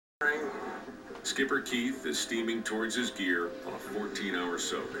Skipper Keith is steaming towards his gear on a 14-hour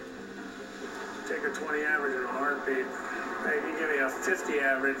soak. Take a 20 average in a heartbeat. Hey, if you give me a 50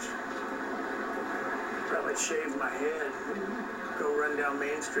 average, probably shave my head. Go run down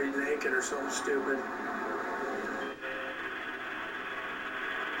Main Street naked or something stupid.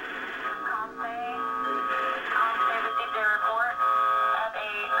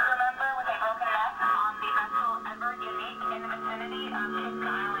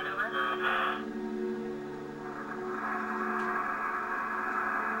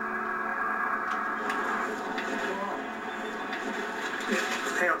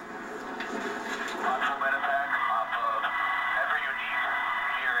 Hang on.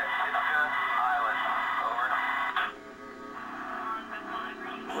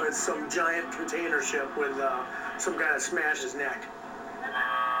 With some giant container ship with some guy that smashed his neck.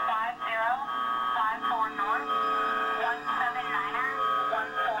 5054 north, 179er,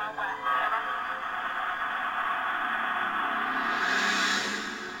 14 west.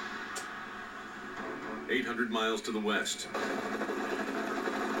 800 miles to the west.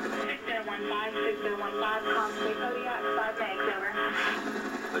 6015, Conway Kodiak, 5 tanks, over.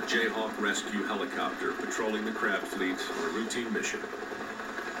 A Jayhawk rescue helicopter patrolling the crab fleet on a routine mission.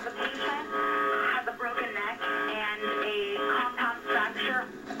 The patient has a broken neck and a compound fracture.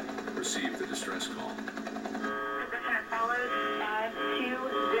 Received the distress call. Position as follows: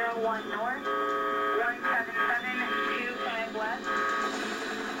 5201 north, 17725 west.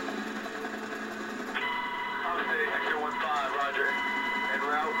 Holiday Hector 15, roger. En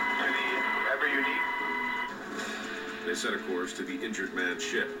route to the Ever Unique. They set a course to the injured man's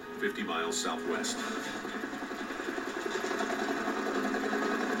ship, 50 miles southwest.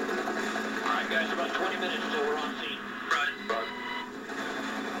 All right, guys, about 20 minutes until we're on scene. Right.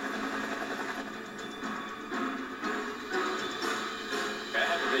 I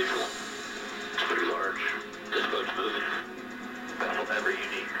have a visual. It's pretty large. This boat's moving. Vessel Ever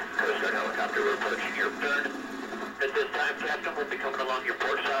Unique. Coast Guard helicopter, we're approaching your turn. At this time, Captain, we'll be coming along your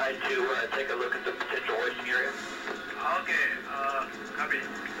port side to take a look at the potential hoisting area. Okay, copy.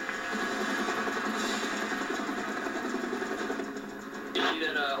 You see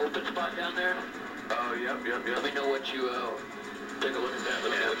that open spot down there? Oh, yep. Let me know what you, take a look at that. Let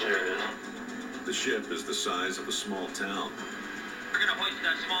me know what it is. The ship is the size of a small town. We're gonna hoist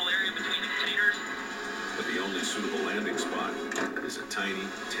that small area between the containers. But the only suitable landing spot is a tiny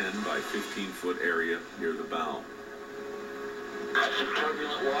 10 by 15 foot area near the bow. Got some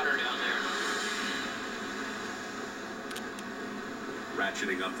turbulent water down there.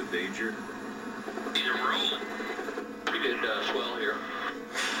 Ratcheting up the danger. These are rolling. Pretty good swell here.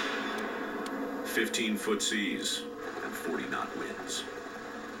 15 foot seas and 40 knot winds.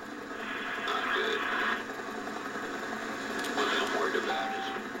 Not good. What I'm worried about is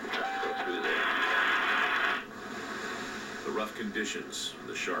trying to go through there. The rough conditions and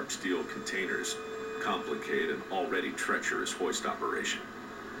the sharp steel containers complicate an already treacherous hoist operation.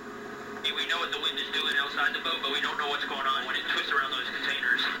 We know what the wind is doing outside the boat, but we don't know what's going on when it twists around those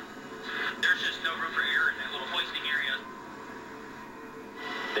containers. There's just no room for error in that little hoisting area.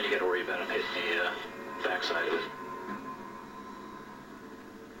 Then you got to worry about him hitting the backside of it.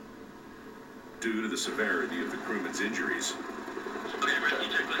 Due to the severity of the crewman's injuries, Okay, rescue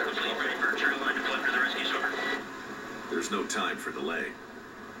checklist complete, ready for a trail line to flip for the rescue swimmer. there's no time for delay.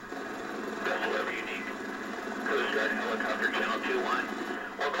 Vessel Ever Unique. Coast Guard helicopter channel 21.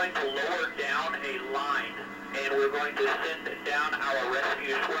 We're going to lower down a line, and we're going to send down our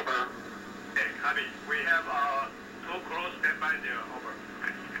rescue swimmer. Okay, copy. We have two crews standby there. Over.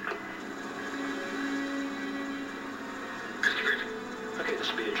 Rescue briefing. Okay,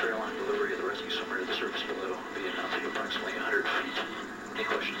 this will be a trail line delivery of the rescue swimmer to the surface below. Be a depth of approximately 100 feet. Any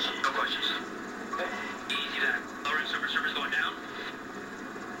questions? No questions. Okay. Easy that. Lowering swimmer, swimmer's going down.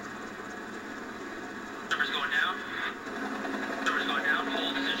 Swimmer's going down. Swimmer's going down.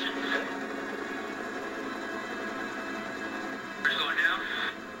 Hold position. Okay. Swimmer's going down.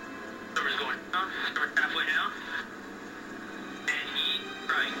 Swimmer's going down. Swimmer's halfway down. And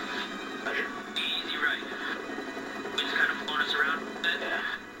right. Measure. Easy right. Wind's kind of blowing us around a bit. Yeah.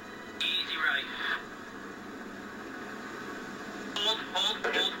 Easy right. Hold.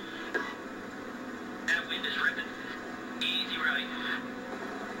 That wind is ripping. Easy right.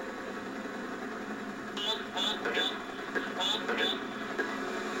 Hold.